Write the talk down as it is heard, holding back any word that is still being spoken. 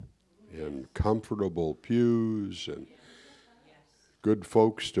and comfortable pews and good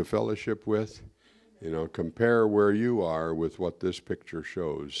folks to fellowship with. Compare where you are with what this picture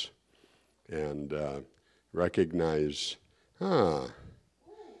shows and recognize, this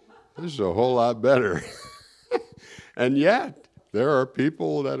is a whole lot better. And yet, there are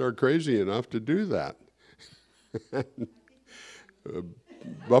people that are crazy enough to do that.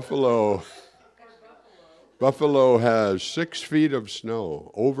 Buffalo has 6 feet of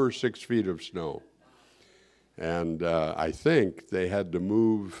snow, over 6 feet of snow. And I think they had to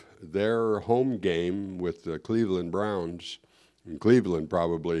move their home game with the Cleveland Browns, and Cleveland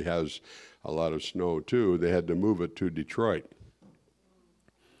probably has a lot of snow too. They had to move it to Detroit.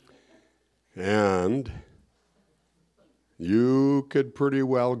 And you could pretty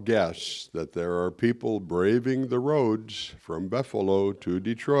well guess that there are people braving the roads from Buffalo to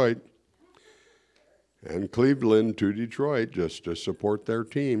Detroit and Cleveland to Detroit just to support their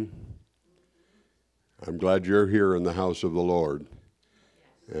team. I'm glad you're here in the house of the Lord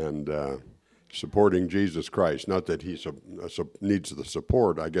and supporting Jesus Christ. Not that he needs the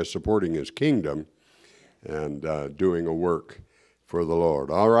support, I guess supporting his kingdom and doing a work for the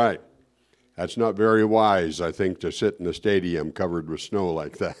Lord. All right. That's not very wise, I think, to sit in a stadium covered with snow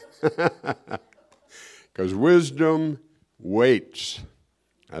like that. Because wisdom waits.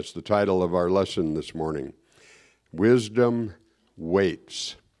 That's the title of our lesson this morning. Wisdom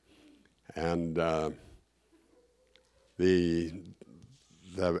waits. And the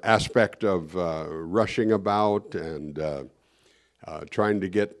aspect of rushing about and trying to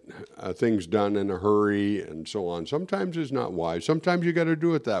get things done in a hurry and so on sometimes is not wise. Sometimes you got to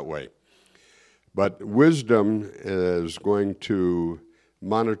do it that way. But wisdom is going to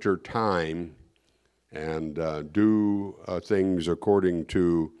monitor time and do things according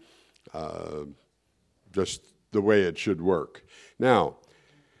to just the way it should work. Now,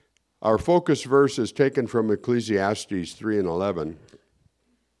 our focus verse is taken from Ecclesiastes 3:11.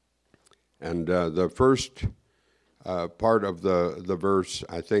 And the first part of the verse,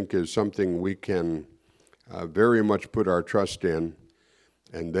 I think, is something we can very much put our trust in.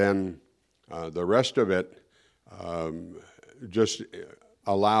 And then the rest of it, just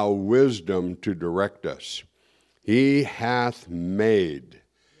allow wisdom to direct us. He hath made,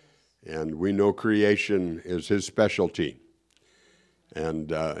 and we know creation is his specialty.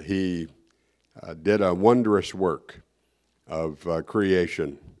 And he did a wondrous work of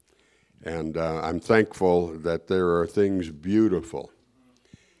creation. And I'm thankful that there are things beautiful.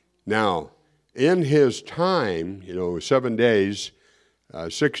 Now, in his time, 7 days,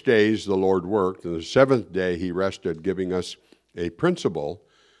 6 days the Lord worked, and the seventh day he rested, giving us a principle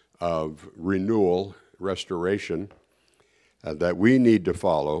of renewal, restoration, that we need to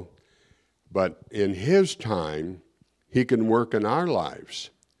follow. But in his time, he can work in our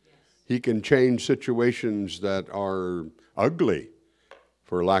lives. He can change situations that are ugly,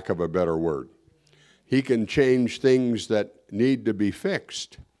 for lack of a better word. He can change things that need to be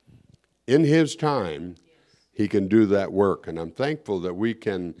fixed. In his time, he can do that work. And I'm thankful that we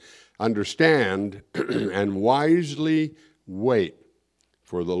can understand and wisely wait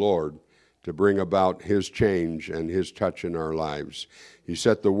for the Lord to bring about his change and his touch in our lives. He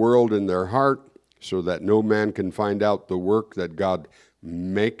set the world in their heart so that no man can find out the work that God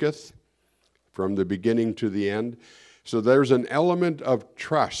maketh from the beginning to the end. So there's an element of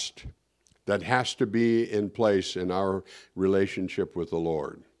trust that has to be in place in our relationship with the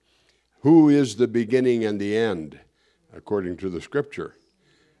Lord. Who is the beginning and the end, according to the Scripture?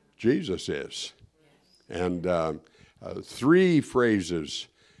 Jesus is. And 3 phrases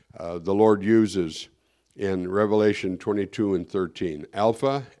the Lord uses in Revelation 22 and 13.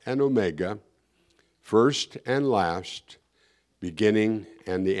 Alpha and Omega, first and last, beginning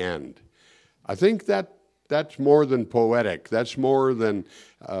and the end. I think that's more than poetic. That's more than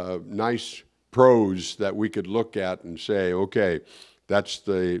nice prose that we could look at and say, okay, that's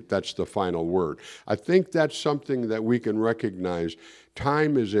the final word. I think that's something that we can recognize.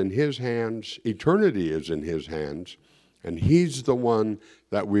 Time is in his hands. Eternity is in his hands. And he's the one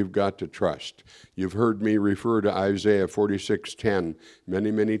that we've got to trust. You've heard me refer to Isaiah 46:10 many,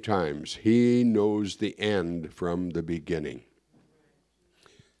 many times. He knows the end from the beginning.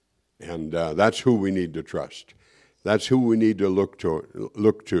 And that's who we need to trust. That's who we need to look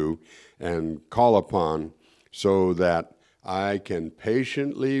to and call upon so that I can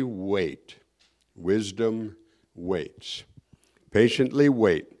patiently wait. Wisdom waits. Patiently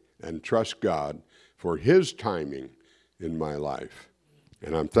wait and trust God for his timing in my life.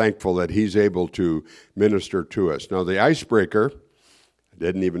 And I'm thankful that he's able to minister to us. Now, the icebreaker, I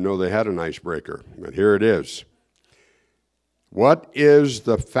didn't even know they had an icebreaker, but here it is. What is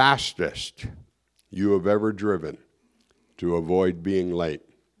the fastest you have ever driven to avoid being late?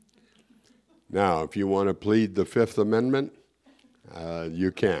 Now, if you want to plead the Fifth Amendment,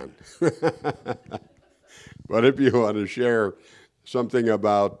 you can. But if you want to share something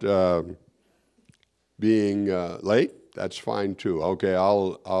about being late, that's fine too. Okay,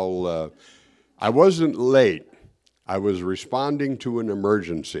 I wasn't late. I was responding to an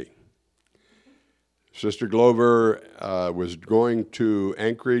emergency. Sister Glover was going to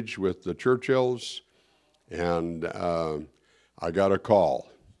Anchorage with the Churchills, and I got a call.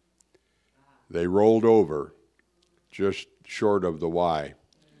 They rolled over just short of the Y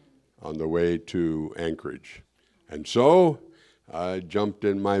on the way to Anchorage. And so I jumped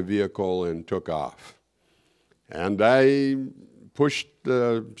in my vehicle and took off. And I pushed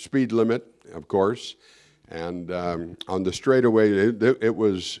the speed limit, of course, and on the straightaway, it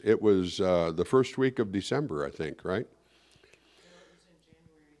was the first week of December, I think, right?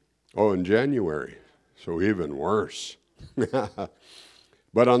 Oh, in January. So even worse.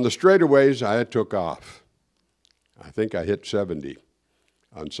 But on the straightaways, I took off. I think I hit 70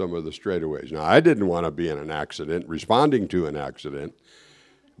 on some of the straightaways. Now, I didn't want to be in an accident, responding to an accident,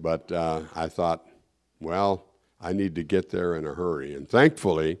 but I thought, well, I need to get there in a hurry. And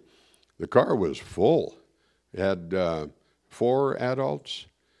thankfully, the car was full. It had 4 adults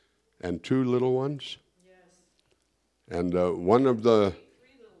and 2 little ones. Yes. And one of the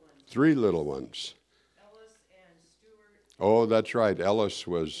 3 little ones. Ellis and Stuart. Oh, that's right. Ellis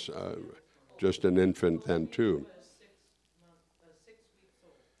was just an infant then, too.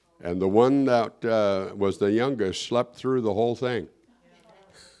 And the one that was the youngest slept through the whole thing.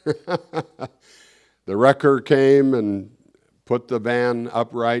 The wrecker came and put the van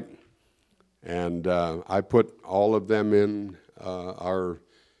upright, and I put all of them in our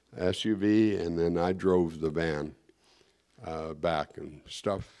SUV, and then I drove the van back, and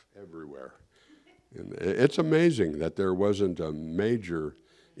stuff everywhere. And it's amazing that there wasn't a major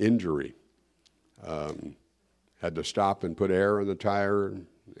injury. Had to stop and put air in the tire,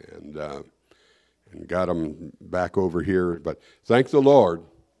 and got them back over here. But thank the Lord,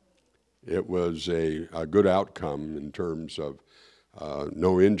 it was a good outcome in terms of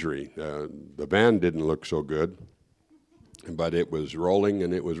no injury. The van didn't look so good, but it was rolling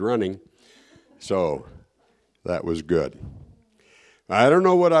and it was running, so that was good. I don't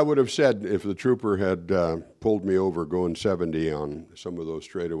know what I would have said if the trooper had pulled me over going 70 on some of those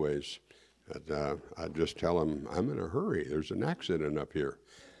straightaways. But, I'd just tell him, I'm in a hurry. There's an accident up here.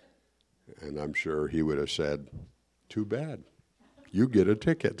 And I'm sure he would have said, too bad. You get a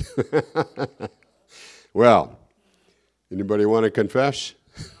ticket. Well, anybody want to confess?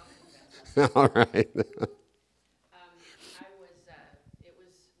 All right. We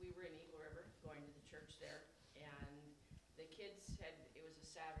were in Eagle River going to the church there, and the kids it was a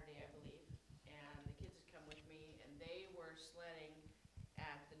Saturday, I believe, and the kids had come with me, and they were sledding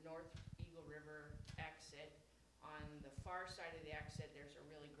at the North Eagle River exit. On the far side of the exit, there's a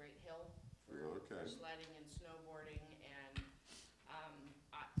really great hill for sledding and snowboarding, and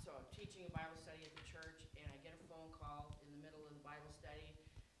so I'm teaching a Bible study at the church, and I get a phone call in the middle of the Bible study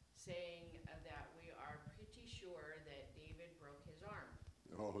saying that we are pretty sure that David broke his arm.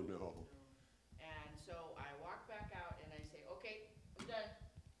 Oh, no. And so I walk back out and I say, okay, I'm done.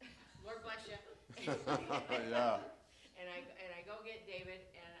 Lord bless you. Yeah. And I go get David,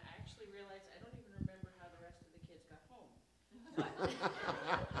 and I actually realize I don't even remember how the rest of the kids got home. But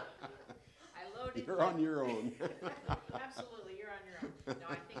I loaded. You're on your own. Absolutely, you're on your own. No,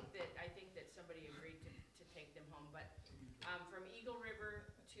 I think that somebody agreed to take them home. But from Eagle River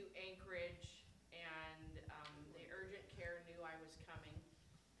to Anchorage, and the urgent care knew I was coming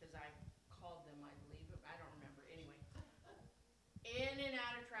because I called them, I believe. I don't remember. Anyway, in and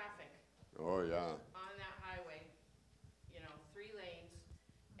out of traffic. Oh, yeah. On that highway, 3 lanes,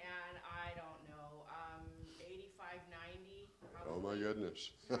 and I don't know, 85, 90. Probably, Oh, my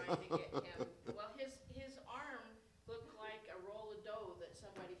goodness. Trying to get him. Well, his arm looked like a roll of dough that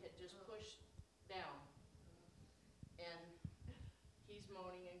somebody had just pushed down. And he's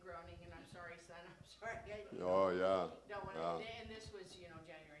moaning and groaning, and I'm sorry, son, I'm sorry. Oh, yeah. Don't want to, and this was,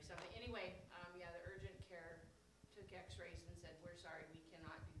 January something. Anyway, the urgent care took x-rays and said, we're sorry, we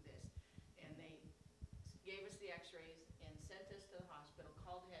cannot do this. And they gave us the x-rays and sent us to the hospital,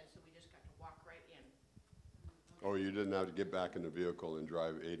 called ahead, so we just got to walk right in. Oh, you didn't have to get back in the vehicle and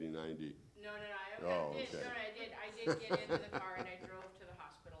drive 80, 90. No, Oh, I did. okay. No, I did get into the car and I drove to the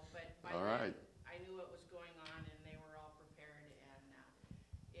hospital, but by All then right. I knew what was going on and they were all prepared, and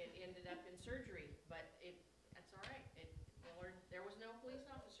it ended up in surgery, but that's all right. There was no police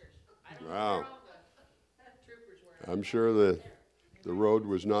officers. I don't know Wow. where all the troopers were. I'm sure the road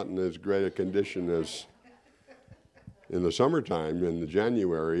was not in as great a condition as in the summertime. In the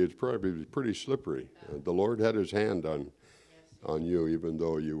January, it's probably pretty slippery. The Lord had his hand on you, even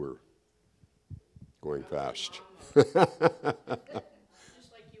though you were going fast. Just like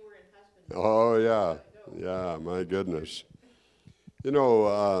you were in husband. Oh, yeah. Yeah, my goodness. You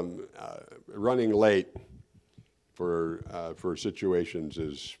know, running late for situations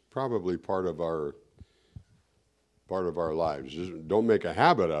is probably part of our lives. Just don't make a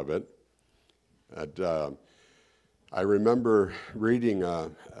habit of it. I remember reading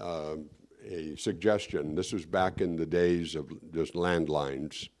a suggestion. This was back in the days of just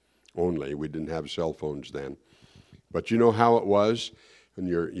landlines only. We didn't have cell phones then. But you know how it was? When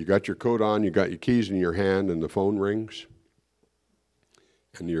you got your coat on, you got your keys in your hand, and the phone rings,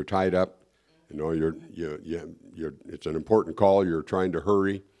 and you're tied up. You know, it's an important call. You're trying to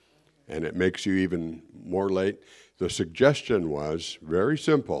hurry, and it makes you even more late. The suggestion was very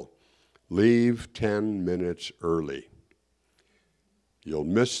simple: leave 10 minutes early. You'll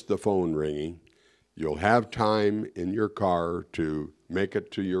miss the phone ringing. You'll have time in your car to make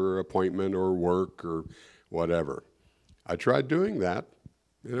it to your appointment or work or whatever. I tried doing that,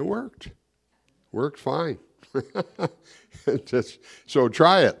 and it worked. Worked fine. So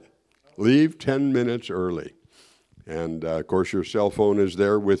try it. Leave 10 minutes early. And, of course, your cell phone is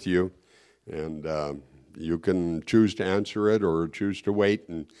there with you, and you can choose to answer it or choose to wait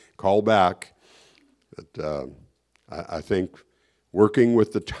and call back. But I think working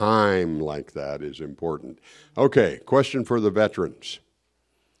with the time like that is important. Okay, question for the veterans.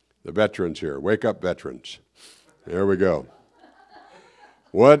 The veterans here. Wake up, veterans. There we go.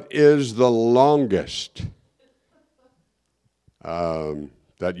 What is the longest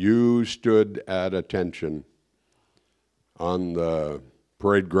that you stood at attention on the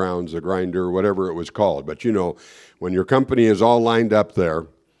parade grounds, the grinder, whatever it was called? But you know, when your company is all lined up there,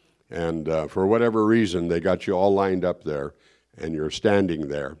 and for whatever reason they got you all lined up there, and you're standing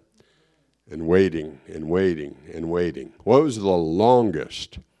there and waiting and waiting and waiting. What was the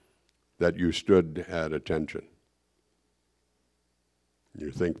longest that you stood at attention? You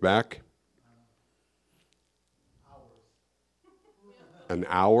think back? An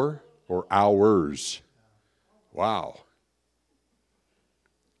hour or hours? Wow.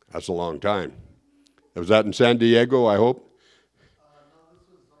 That's a long time. Was that in San Diego, I hope? No, this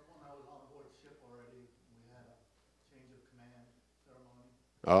was when I was on board ship already. We had a change of command ceremony.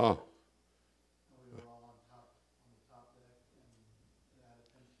 Oh, And we were all on the top deck, and that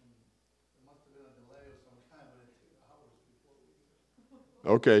attention. There must have been a delay of some kind, but it took hours before we.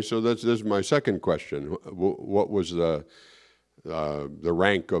 okay. So this is my second question. What was the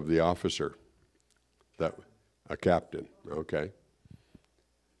rank of the officer? That a captain. Okay.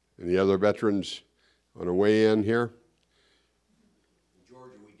 Any other veterans on a way in here? In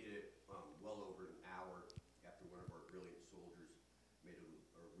Georgia, we did it well over an hour after one of our brilliant soldiers made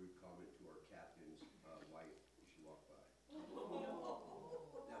a rude comment to our captain's wife as she walked by. That was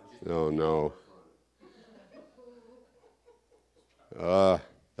just Oh, no.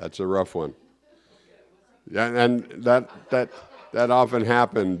 That's a rough one. Yeah, and that often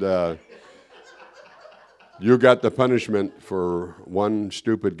happened. You got the punishment for one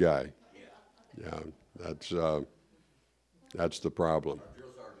stupid guy. Yeah, that's the problem. Our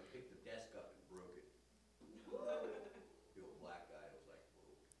drill sergeant picked the desk up and broke it. The old black guy was like,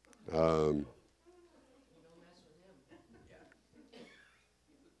 whoa. You don't mess with him.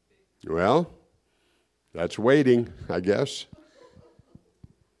 Yeah. Well, that's waiting, I guess.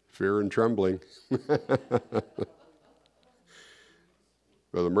 Fear and trembling.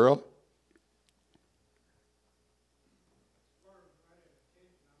 Brother Merle?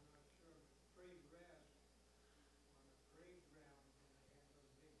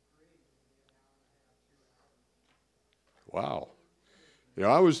 Wow. You know,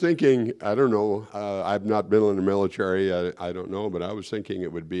 I was thinking, I don't know, I've not been in the military, I don't know, but I was thinking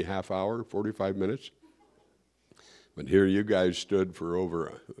it would be half hour, 45 minutes. But here you guys stood for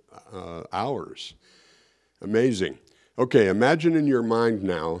over hours. Amazing. Okay, imagine in your mind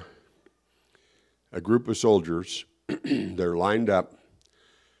now a group of soldiers. They're lined up.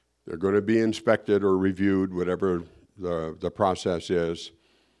 They're going to be inspected or reviewed, whatever the process is.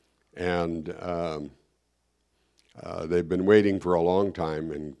 And they've been waiting for a long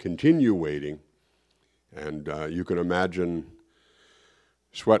time and continue waiting. And you can imagine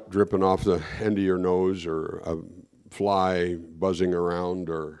sweat dripping off the end of your nose or a fly buzzing around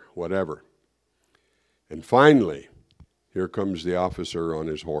or whatever. And finally, here comes the officer on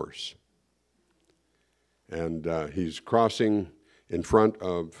his horse. And he's crossing in front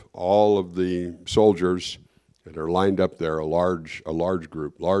of all of the soldiers that are lined up there, a large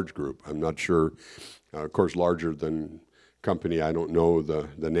group. I'm not sure, of course, larger than company. I don't know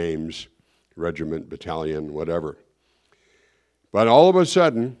the names, regiment, battalion, whatever. But all of a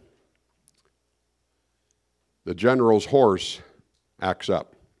sudden, the general's horse acts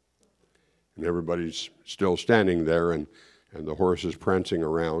up. And everybody's still standing there, and the horse is prancing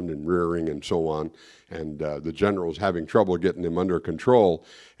around and rearing and so on. And the general's having trouble getting him under control.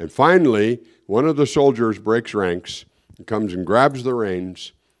 And finally, one of the soldiers breaks ranks and comes and grabs the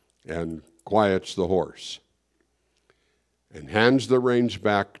reins and quiets the horse and hands the reins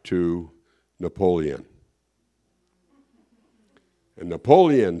back to Napoleon. And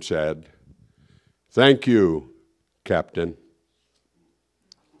Napoleon said, "Thank you, Captain."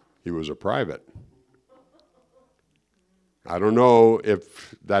 He was a private. I don't know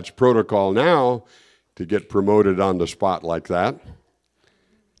if that's protocol now to get promoted on the spot like that,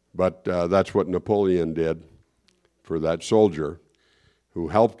 but that's what Napoleon did for that soldier who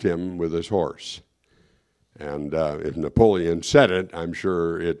helped him with his horse. And if Napoleon said it, I'm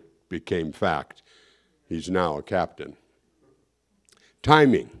sure it became fact. He's now a captain.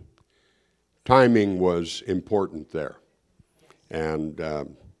 Timing. Timing was important there. And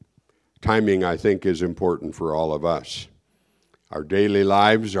timing, I think, is important for all of us. Our daily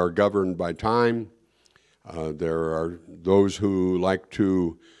lives are governed by time. There are those who like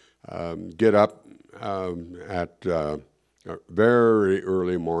to get up at a very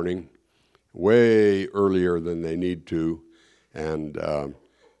early morning, way earlier than they need to, and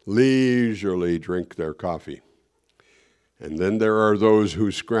leisurely drink their coffee. And then there are those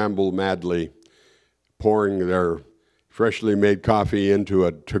who scramble madly, pouring their freshly made coffee into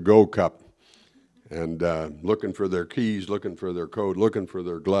a to-go cup and looking for their keys, looking for their coat, looking for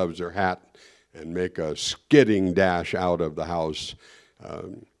their gloves, their hat, and make a skidding dash out of the house,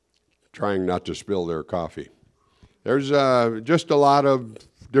 trying not to spill their coffee. There's just a lot of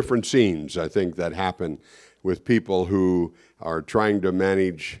different scenes, I think, that happen with people who are trying to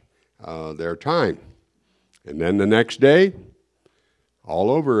manage their time. And then the next day, all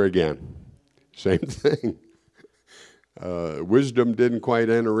over again. Same thing. Wisdom didn't quite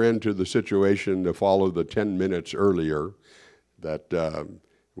enter into the situation to follow the 10 minutes earlier that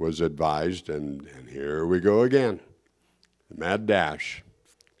was advised, and here we go again. Mad dash,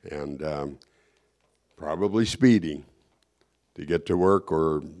 and probably speeding to get to work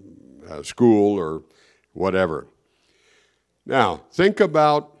or school or whatever. Now, think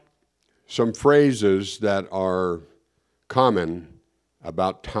about some phrases that are common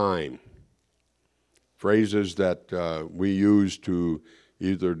about time. Phrases that we use to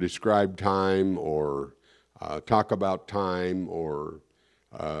either describe time or talk about time or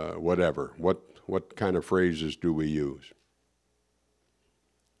whatever. What kind of phrases do we use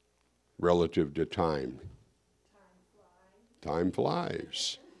relative to time? Time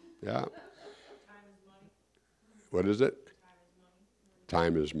flies. Yeah. What is it?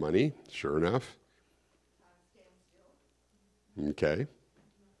 Time is money, sure enough. Okay.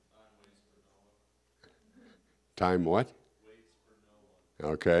 Time what?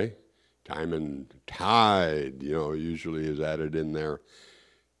 Okay. Time and tide, usually is added in there.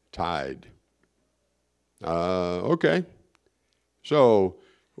 Tide. Okay. So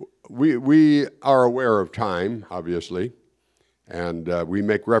we are aware of time, obviously, and we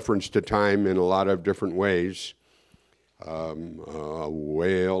make reference to time in a lot of different ways. A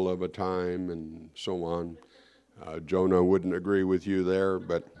whale of a time and so on. Jonah wouldn't agree with you there,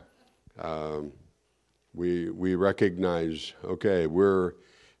 but we recognize, okay, we're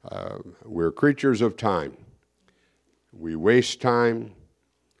creatures of time. We waste time.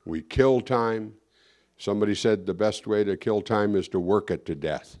 We kill time. Somebody said the best way to kill time is to work it to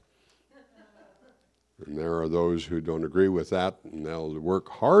death. And there are those who don't agree with that, and they'll work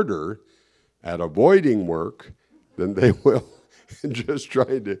harder at avoiding work than they will just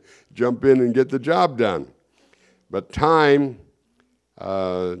trying to jump in and get the job done. But time,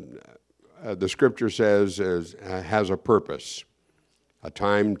 the scripture says, has a purpose, a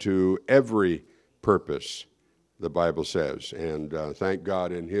time to every purpose, the Bible says. And thank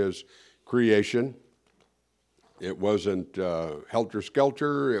God in His creation, it wasn't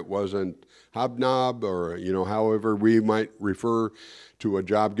helter-skelter, it wasn't hobnob, or, however we might refer to a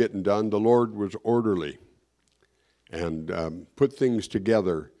job getting done. The Lord was orderly and put things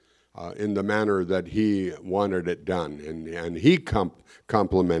together in the manner that He wanted it done. And He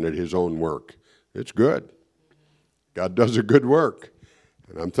complimented His own work. It's good. God does a good work.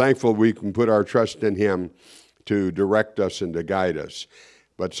 And I'm thankful we can put our trust in Him to direct us and to guide us.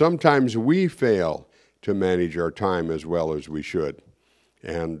 But sometimes we fail to manage our time as well as we should.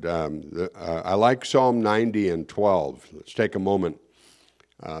 And I like Psalm 90 and 12. Let's take a moment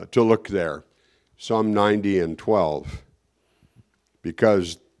to look there. Psalm 90 and 12.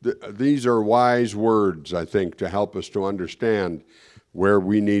 Because these are wise words, I think, to help us to understand where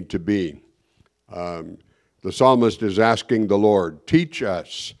we need to be. The psalmist is asking the Lord, teach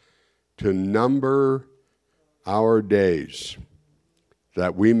us to number our days,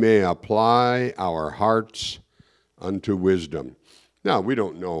 that we may apply our hearts unto wisdom. Now, we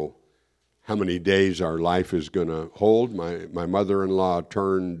don't know how many days our life is going to hold. My mother-in-law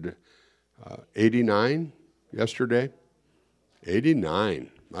turned 89 yesterday. 89,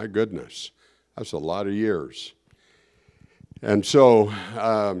 my goodness. That's a lot of years. And so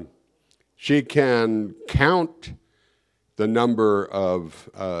she can count the number of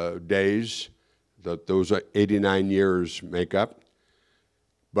days that those 89 years make up.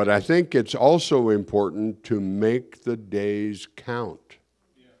 But I think it's also important to make the days count.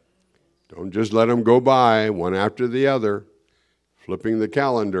 Don't just let them go by one after the other, flipping the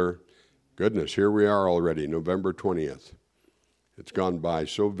calendar. Goodness, here we are already, November 20th. It's gone by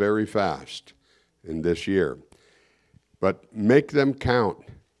so very fast in this year. But make them count.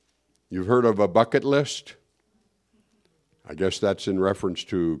 You've heard of a bucket list? I guess that's in reference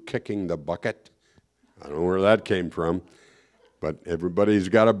to kicking the bucket. I don't know where that came from. But everybody's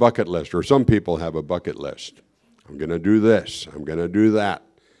got a bucket list, or some people have a bucket list. I'm going to do this. I'm going to do that.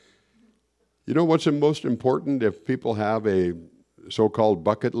 You know what's the most important if people have a so-called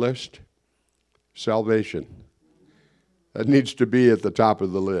bucket list? Salvation. That needs to be at the top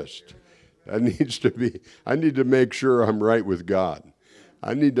of the list. That needs to be, I need to make sure I'm right with God.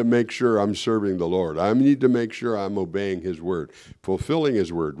 I need to make sure I'm serving the Lord. I need to make sure I'm obeying His word, fulfilling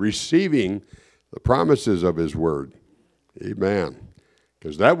His word, receiving the promises of His word. Amen.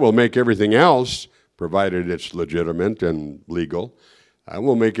 Because that will make everything else, provided it's legitimate and legal, that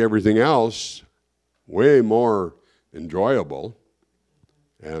will make everything else way more enjoyable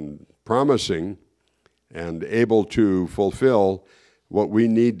and promising and able to fulfill what we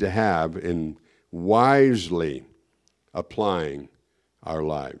need to have in wisely applying our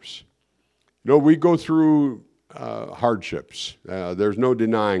lives. You know, we go through hardships. There's no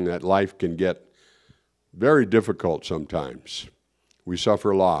denying that life can get very difficult sometimes. We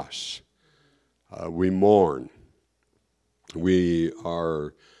suffer loss. We mourn. We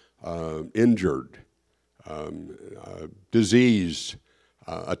are injured. Disease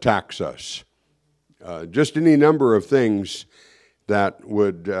attacks us. Just any number of things that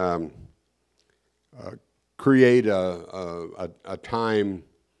would create a time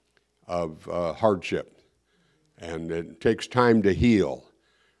of hardship. And it takes time to heal.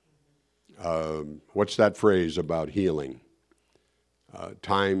 What's that phrase about healing?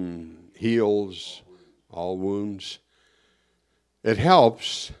 Time heals all wounds. It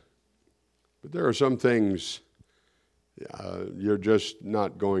helps, but there are some things you're just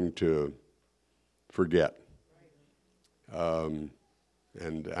not going to forget. And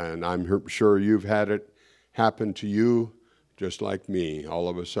I'm sure you've had it happen to you just like me. All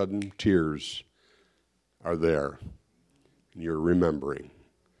of a sudden, tears are there, and you're remembering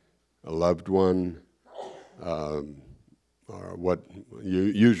a loved one, or what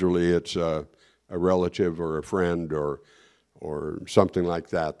usually it's a relative or a friend or something like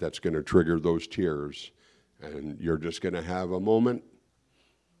that that's going to trigger those tears, and you're just going to have a moment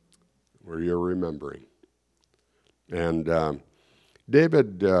where you're remembering. And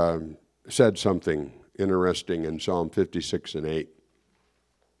David said something interesting in Psalm 56 and 8.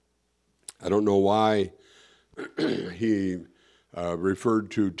 I don't know why he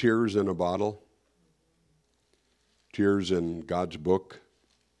referred to tears in a bottle, tears in God's book.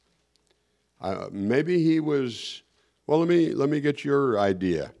 Maybe he was, well, let me get your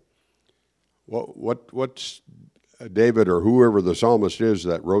idea. What's David or whoever the psalmist is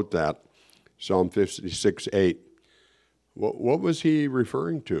that wrote that, Psalm 56, 8, what was he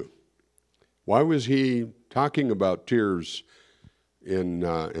referring to? Why was he talking about tears in,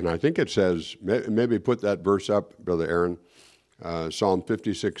 and I think it says, maybe put that verse up, Brother Aaron, Psalm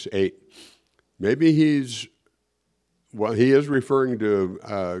 56, 8. Maybe he is referring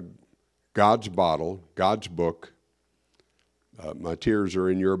to God's bottle, God's book. My tears are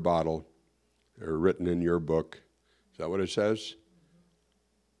in your bottle. They're written in your book. Is that what it says?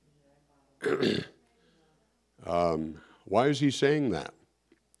 Why is he saying that?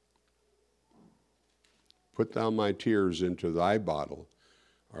 Put thou my tears into thy bottle.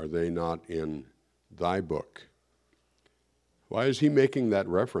 Are they not in thy book? Why is he making that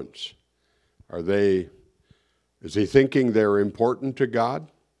reference? Is he thinking they're important to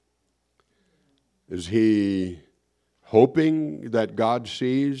God? Is he hoping that God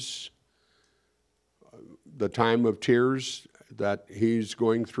sees the time of tears that he's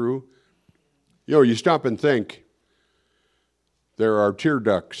going through. You know, you stop and think, there are tear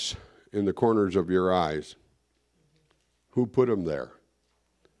ducts in the corners of your eyes. Who put them there?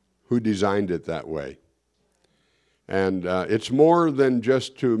 Who designed it that way? And it's more than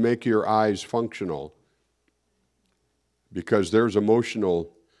just to make your eyes functional, because there's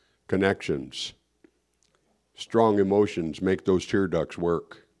emotional connections. Strong emotions make those tear ducts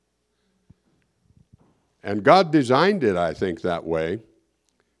work. And God designed it, I think, that way,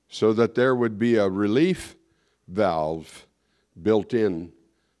 so that there would be a relief valve built in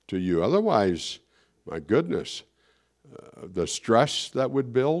to you. Otherwise, my goodness, the stress that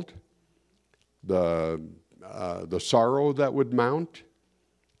would build, the sorrow that would mount,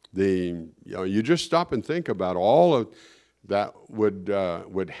 you just stop and think about all of that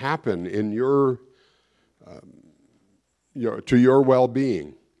would happen in your to your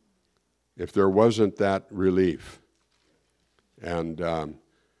well-being if there wasn't that relief. And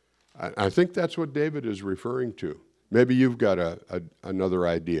I think that's what David is referring to. Maybe you've got another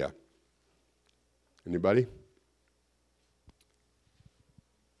idea. Anybody?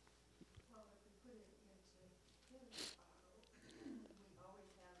 Well, if we put it into his bottle, we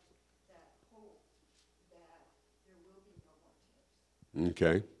always have that hope that there will be no more tips.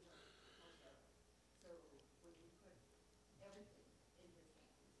 Okay. So when we put everything in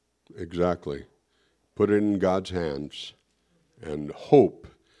his hands. Exactly. Put it in God's hands, and hope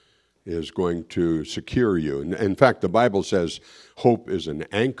is going to secure you. And in fact, the Bible says hope is an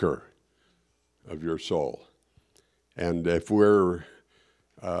anchor of your soul. And if we're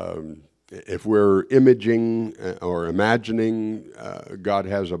imaging or imagining God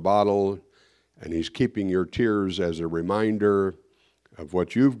has a bottle and he's keeping your tears as a reminder of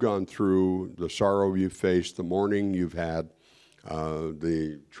what you've gone through, the sorrow you've faced, the mourning you've had,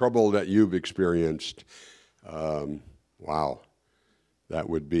 the trouble that you've experienced, wow, that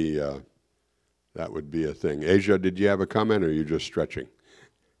would be a thing. Asia, did you have a comment, or are you just stretching?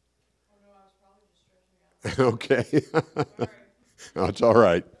 Oh, no, I was probably just stretching out. Okay. No, it's all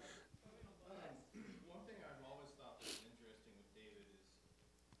right. One thing I've always thought was interesting with David is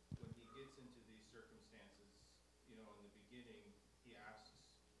when he gets into these circumstances, in the beginning, he asks,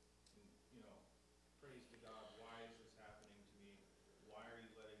 prays to God, why is this happening to me? Why are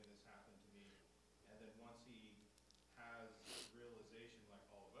you letting this happen to me? And then once he has realization, like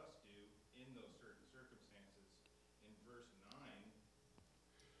all of us do, in those certain circumstances, in verse 9,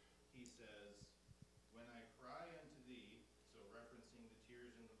 he says, when I cry unto thee, so referencing the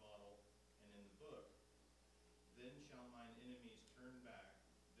tears in the bottle and in the book, then shall mine enemies turn back.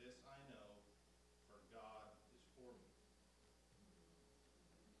 This I know, for God is for me.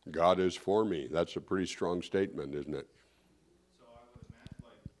 God is for me. That's a pretty strong statement, isn't it? So I would imagine,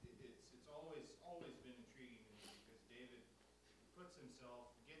 it's always been intriguing to me because David puts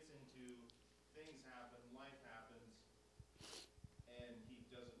himself, gets into, things happen, life happens, and he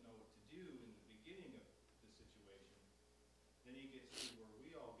doesn't know what to do in the beginning of the situation. Then he gets to where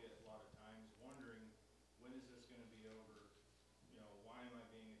we all get a lot of times wondering, when is this going to be over? Why am I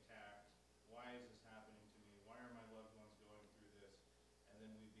being attacked? Why is this happening to me? Why are my loved ones going through this? And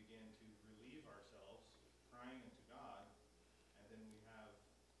then we begin to relieve ourselves, crying unto God, and then we have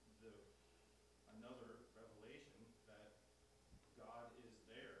another revelation that God is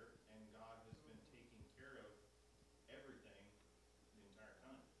there and God has been taking care of everything the entire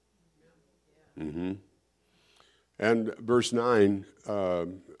time. Mm-hmm. And verse 9,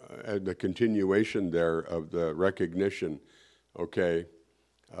 and the continuation there of the recognition, okay,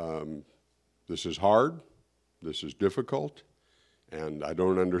 this is hard, this is difficult, and I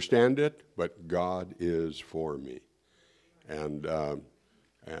don't understand it, but God is for me. And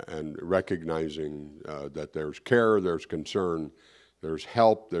recognizing that there's care, there's concern, there's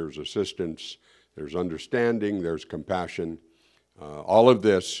help, there's assistance, there's understanding, there's compassion. All of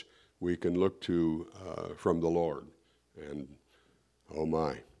this we can look to from the Lord. And, oh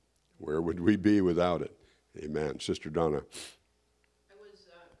my, where would we be without it? Amen. Sister Donna. I was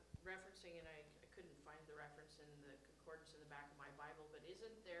referencing, and I couldn't find the reference in the concordance in the back of my Bible, but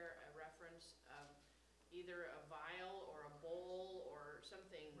isn't there a reference of either a vial or a bowl or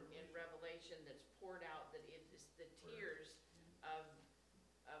something in Revelation that's poured out, that it is the tears of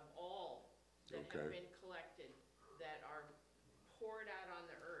all that Okay. have been collected, that are poured out on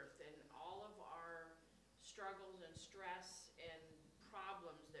the earth, and all of our struggles and stress and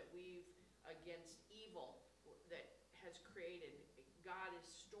problems that we've against evil that has created, God is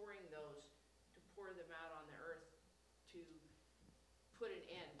storing those to pour them out on the earth to put an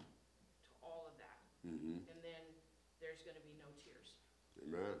end to all of that. Mm-hmm. And then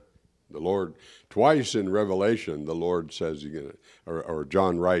Amen. The Lord, twice in Revelation, the Lord says, or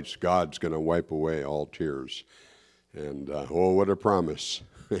John writes, God's going to wipe away all tears. And oh, what a promise.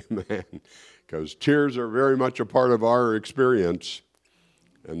 Amen. Because tears are very much a part of our experience,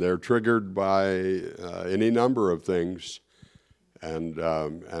 and they're triggered by any number of things. And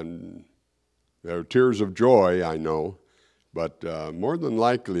there are tears of joy, I know, but more than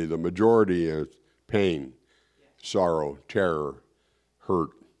likely the majority is pain, sorrow, terror, hurt.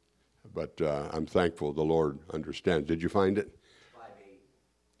 But I'm thankful the Lord understands. Did you find it?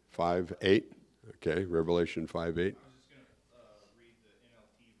 5:8. 5:8? Okay, Revelation 5:8. I was just gonna read the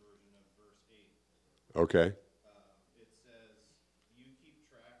NLT version of verse 8. Okay. It says, "You keep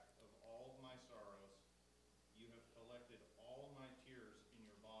track of all of my sorrows. You have collected all my tears in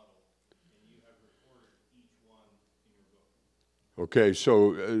your bottle, and you have recorded each one in your book." Okay,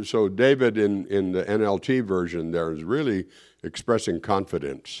 so David in the NLT version there is really expressing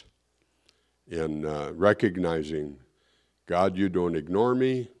confidence in recognizing, God, you don't ignore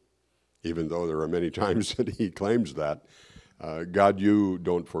me, even though there are many times that he claims that. God, you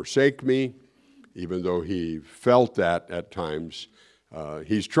don't forsake me, even though he felt that at times.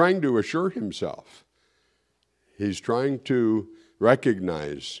 He's trying to assure himself. He's trying to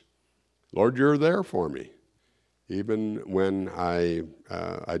recognize, Lord, you're there for me, even when I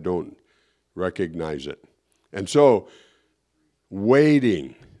don't recognize it. And so,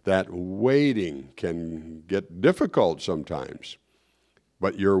 that waiting can get difficult sometimes.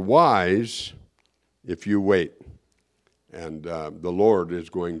 But you're wise if you wait. And the Lord is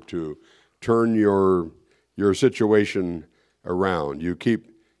going to turn your situation around. You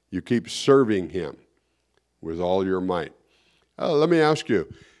keep serving him with all your might. Let me ask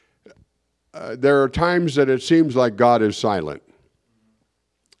you, there are times that it seems like God is silent.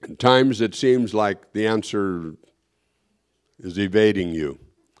 And times it seems like the answer is evading you.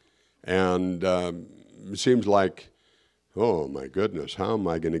 And it seems like, oh my goodness, how am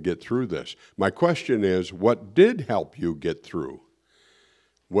I going to get through this? My question is, what did help you get through?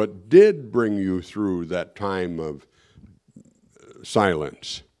 What did bring you through that time of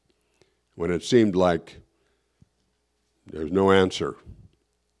silence when it seemed like there's no answer?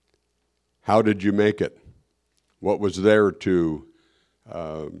 How did you make it? What was there to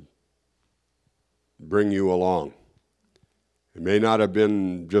bring you along? It may not have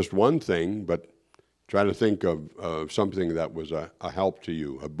been just one thing, but try to think of something that was a help to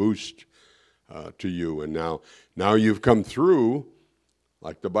you, a boost to you. And now you've come through,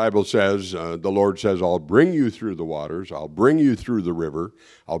 like the Bible says, the Lord says, I'll bring you through the waters, I'll bring you through the river,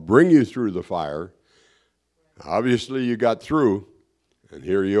 I'll bring you through the fire. Obviously you got through, and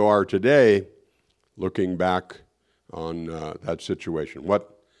here you are today looking back on that situation.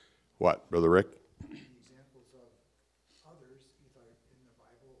 What, Brother Rick? Examples of others, either in the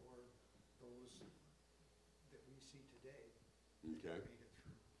Bible or those that we see today, Okay. made it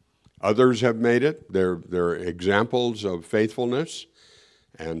through. Others have made it. They're examples of faithfulness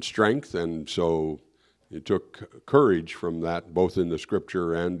and strength, and so it took courage from that, both in the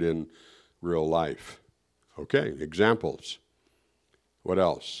Scripture and in real life. Okay, examples. What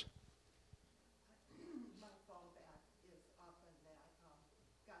else? My fallback is often that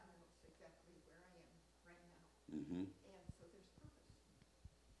God knows exactly where I am right now. Mm-hmm. And so there's purpose.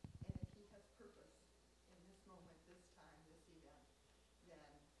 And if he has purpose in this moment, this time, this event, then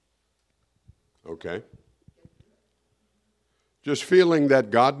Okay. get through it. Just feeling that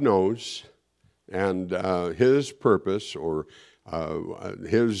God knows and his purpose or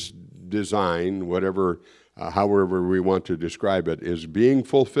his design, however we want to describe it, is being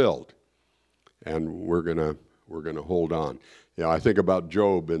fulfilled, and we're gonna hold on. You know, I think about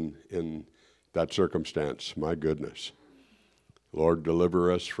Job in that circumstance. My goodness, Lord,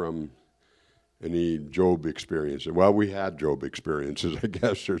 deliver us from any Job experiences. Well, we had Job experiences, I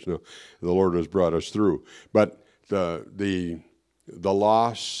guess. The Lord has brought us through, but the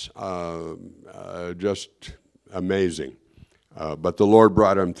loss, just amazing. But the Lord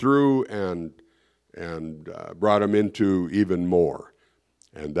brought him through and brought him into even more,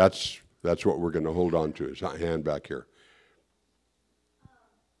 and that's what we're going to hold on to. His hand back here.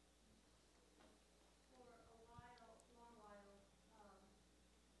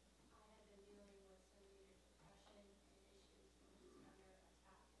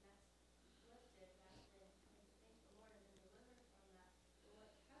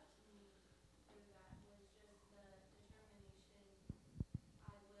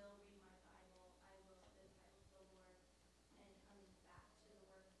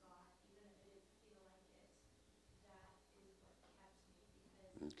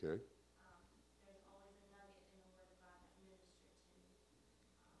 Okay. There's always a nugget in the Word of God that ministered to me.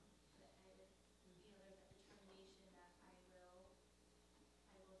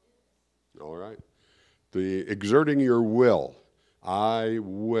 All right. The exerting your will. I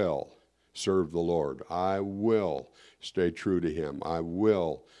will serve the Lord. I will stay true to him. I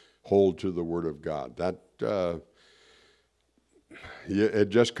will hold to the word of God. That it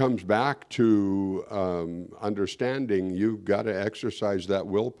just comes back to understanding you've got to exercise that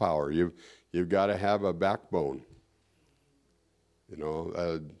willpower. You've got to have a backbone. You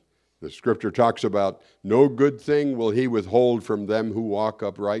know, the scripture talks about no good thing will he withhold from them who walk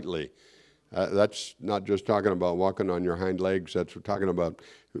uprightly. That's not just talking about walking on your hind legs. That's talking about,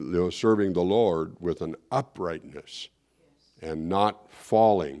 you know, serving the Lord with an uprightness and not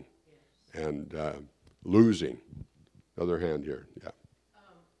falling and losing. Other hand here, yeah.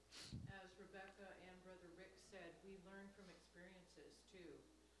 As Rebecca and Brother Rick said, we learn from experiences too,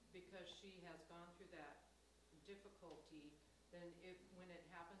 because she has gone through that difficulty. Then when it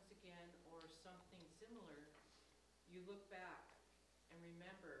happens again or something similar, you look back and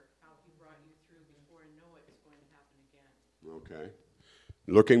remember how he brought you through before and know it's going to happen again. Okay.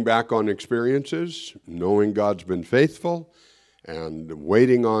 Looking back on experiences, knowing God's been faithful, and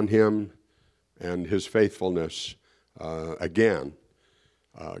waiting on him and his faithfulness again.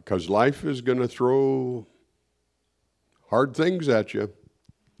 Because life is going to throw hard things at you.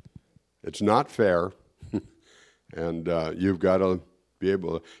 It's not fair. And you've got to be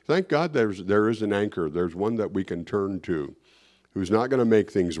able to... Thank God there is an anchor. There's one that we can turn to who's not going to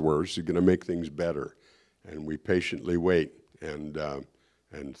make things worse. He's going to make things better. And we patiently wait. And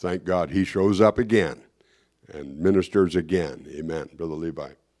thank God he shows up again and ministers again. Amen. Brother Levi.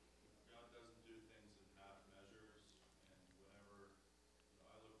 God doesn't do things in half measures, and whenever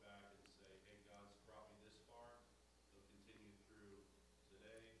I look back and say, hey, God's brought me this far, he'll continue through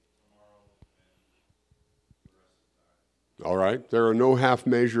today, tomorrow, and the rest of the time. All right. There are no half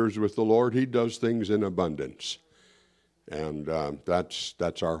measures with the Lord. He does things in abundance. And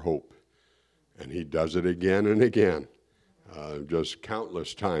that's our hope. And he does it again and again. Just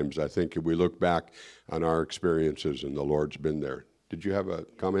countless times, I think, if we look back on our experiences, and the Lord's been there. Did you have a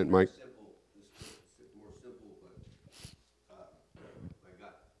comment, Mike? Simple, this more simple, but I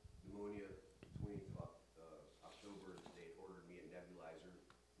got pneumonia 20th of October. They ordered me a nebulizer,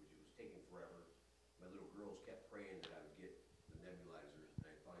 which was taking forever. My little girls kept praying that I would get the nebulizer.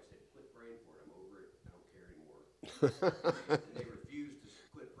 And I finally said, quit praying for it. I'm over it. I don't care anymore. And they refused to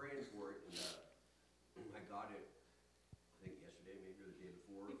quit praying for it. And I got it, I think yesterday, maybe or the day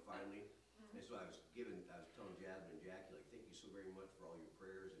before, finally. And so I was telling Jasmine and Jackie, like, thank you so very much for all your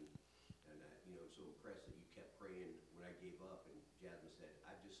prayers, and you know, I'm so impressed that you kept praying when I gave up. And Jasmine said,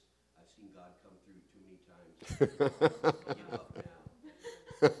 I've seen God come through too many times. Give up now.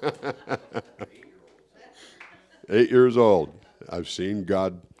 8-year-old. 8 years old. I've seen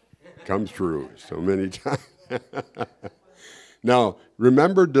God come through so many times. Now,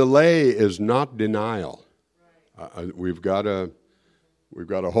 remember, delay is not denial. We've got to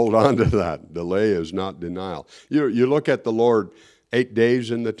hold on to that. Delay is not denial. You look at the Lord, 8 days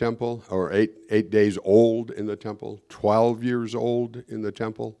in the temple, or eight days old in the temple, 12 years old in the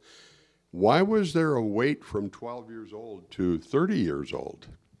temple. Why was there a wait from 12 years old to 30 years old?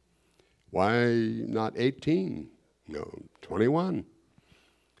 Why not 18? No, 21.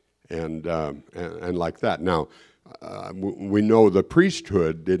 And like that. Now, we know the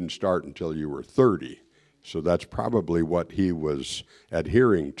priesthood didn't start until you were 30. So that's probably what he was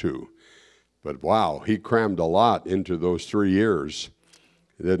adhering to. But wow, he crammed a lot into those 3 years,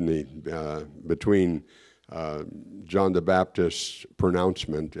 didn't he? Between John the Baptist's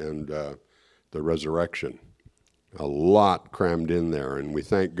pronouncement and the resurrection. A lot crammed in there, and we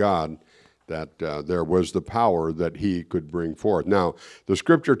thank God that there was the power that he could bring forth. Now, the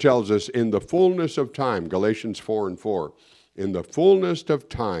scripture tells us in the fullness of time, Galatians 4:4, in the fullness of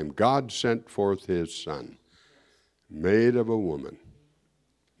time, God sent forth his Son, made of a woman,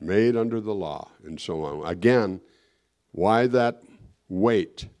 made under the law, and so on. Again, why that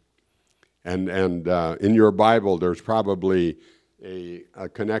wait? And in your Bible, there's probably a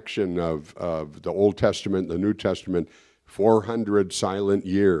connection of the Old Testament, the New Testament, 400 silent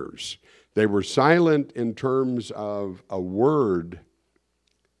years. They were silent in terms of a word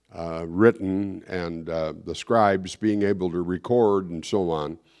written and the scribes being able to record and so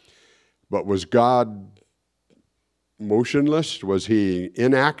on. But was God motionless? Was he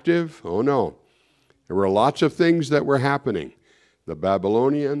inactive? Oh no. There were lots of things that were happening. The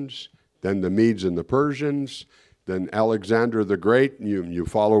Babylonians, then the Medes and the Persians, then Alexander the Great. You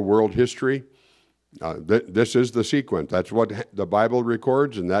follow world history. This is the sequence. That's what the Bible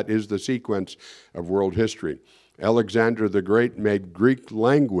records, and that is the sequence of world history. Alexander the Great made Greek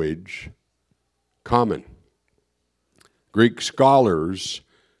language common. Greek scholars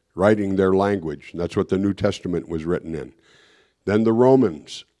writing their language. That's what the New Testament was written in. Then the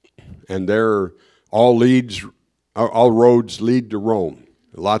Romans, and all roads lead to Rome.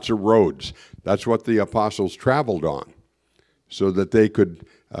 Lots of roads. That's what the apostles traveled on, so that they could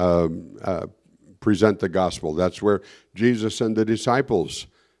present the gospel. That's where Jesus and the disciples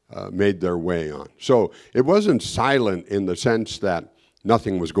made their way on. So it wasn't silent in the sense that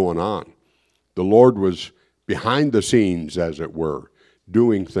nothing was going on. The Lord was behind the scenes, as it were,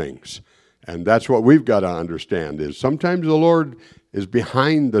 doing things. And that's what we've got to understand, is sometimes the Lord is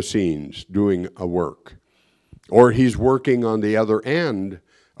behind the scenes doing a work, or he's working on the other end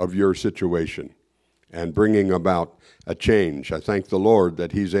of your situation and bringing about a change. I thank the Lord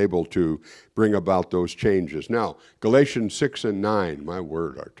that he's able to bring about those changes. Now, Galatians 6 and 9, my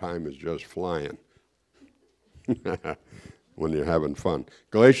word, our time is just flying when you're having fun.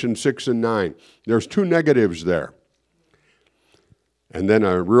 Galatians 6 and 9, there's two negatives there, and then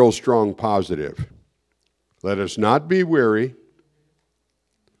a real strong positive. Let us not be weary,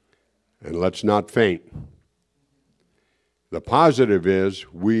 and let's not faint. The positive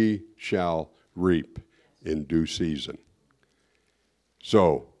is we shall reap in due season.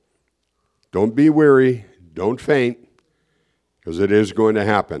 So, don't be weary, don't faint, because it is going to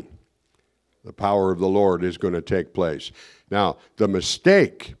happen. The power of the Lord is going to take place. Now, the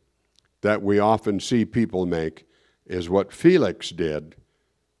mistake that we often see people make is what Felix did,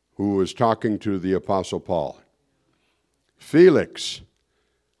 who was talking to the Apostle Paul. Felix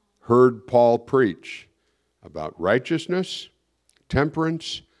heard Paul preach about righteousness,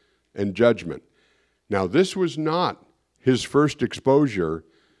 temperance, and judgment. Now, this was not his first exposure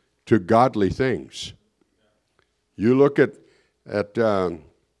to godly things. You look at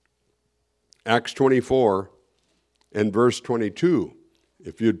Acts 24 and verse 22,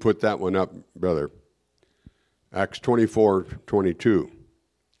 if you'd put that one up, brother. Acts 24:22.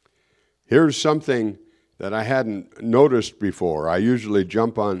 Here's something that I hadn't noticed before. I usually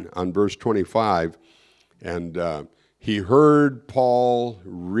jump on verse 25, and he heard Paul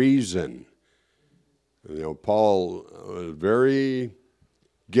reason. You know, Paul was very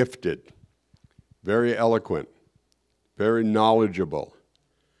gifted, very eloquent, very knowledgeable,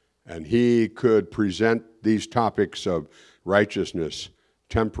 and he could present these topics of righteousness,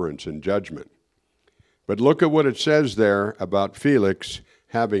 temperance, and judgment. But look at what it says there about Felix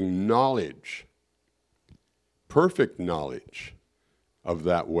having knowledge, perfect knowledge of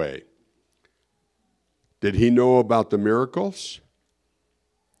that way. Did he know about the miracles?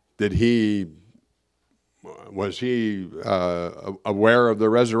 Was he aware of the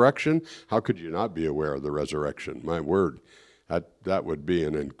resurrection? How could you not be aware of the resurrection? My word, that would be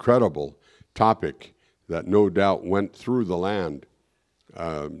an incredible topic that no doubt went through the land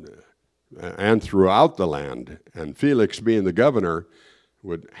and throughout the land. And Felix, being the governor,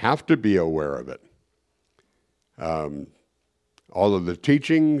 would have to be aware of it. All of the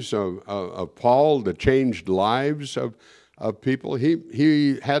teachings of Paul, the changed lives of people,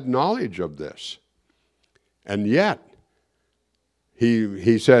 he had knowledge of this. And yet,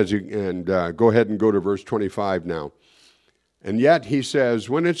 he says, and go ahead and go to verse 25 now. And yet he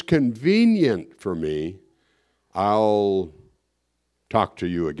says, when it's convenient for me, I'll talk to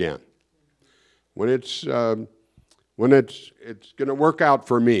you again. When it's going to work out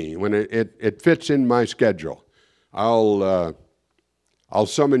for me, when it fits in my schedule, I'll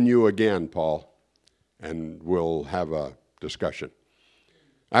summon you again, Paul, and we'll have a discussion.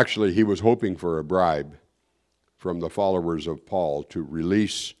 Actually, he was hoping for a bribe from the followers of Paul to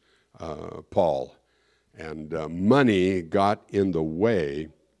release Paul. And money got in the way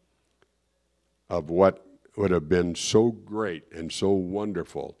of what would have been so great and so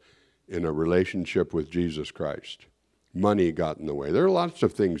wonderful in a relationship with Jesus Christ. Money got in the way. There are lots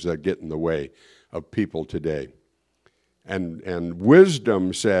of things that get in the way of people today. And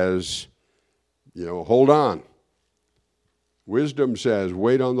wisdom says, hold on. Wisdom says,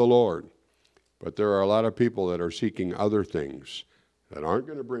 wait on the Lord. But there are a lot of people that are seeking other things that aren't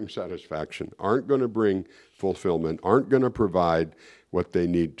going to bring satisfaction, aren't going to bring fulfillment, aren't going to provide what they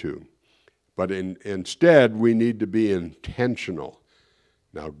need to. But instead, we need to be intentional.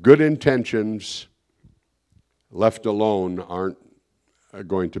 Now, good intentions left alone aren't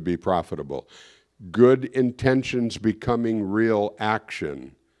going to be profitable. Good intentions becoming real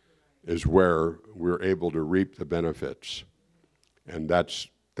action is where we're able to reap the benefits. And that's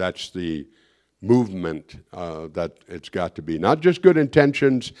the movement that it's got to be. Not just good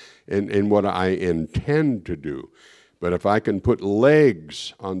intentions in what I intend to do, but if I can put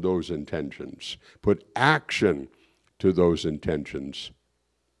legs on those intentions, put action to those intentions,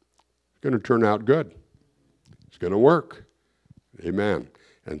 it's going to turn out good. It's going to work. Amen.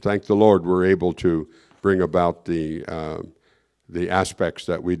 And thank the Lord we're able to bring about the aspects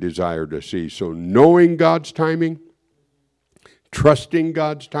that we desire to see. So knowing God's timing, trusting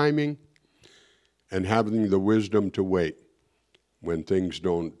God's timing, and having the wisdom to wait when things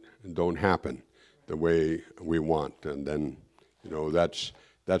don't happen the way we want. And then,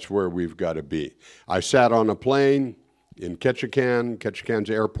 that's where we've got to be. I sat on a plane in Ketchikan. Ketchikan's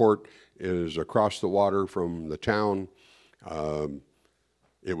airport is across the water from the town.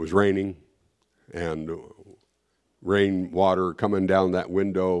 It was raining, and rain water coming down that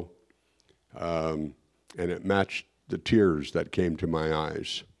window, and it matched the tears that came to my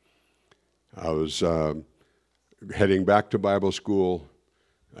eyes. I was heading back to Bible school,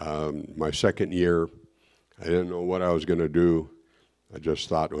 my second year. I didn't know what I was going to do. I just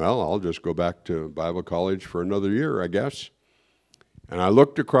thought, well, I'll just go back to Bible college for another year, I guess. And I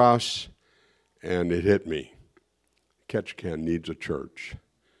looked across, and it hit me. Ketchikan needs a church.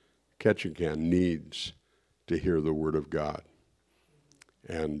 Ketchikan needs to hear the Word of God.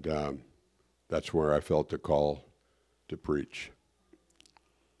 And that's where I felt the call to preach.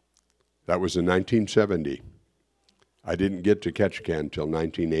 That was in 1970. I didn't get to Ketchikan until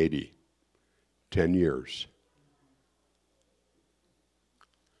 1980. 10 years.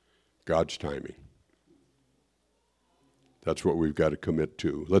 God's timing. That's what we've got to commit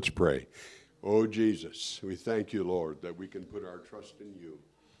to. Let's pray. Oh, Jesus, we thank you, Lord, that we can put our trust in you.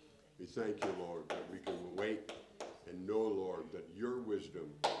 We thank you, Lord, that we can wait and know, Lord, that your wisdom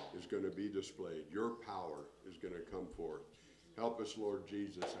is going to be displayed. Your power is going to come forth. Help us, Lord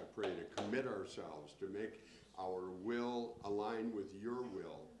Jesus, I pray, to commit ourselves, to make our will align with your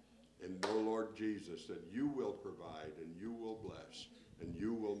will. And know, Lord Jesus, that you will provide and you will bless and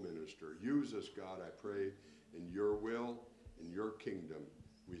you will minister. Use us, God, I pray, in your will, in your kingdom.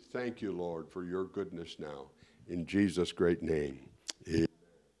 We thank you, Lord, for your goodness now. In Jesus' great name.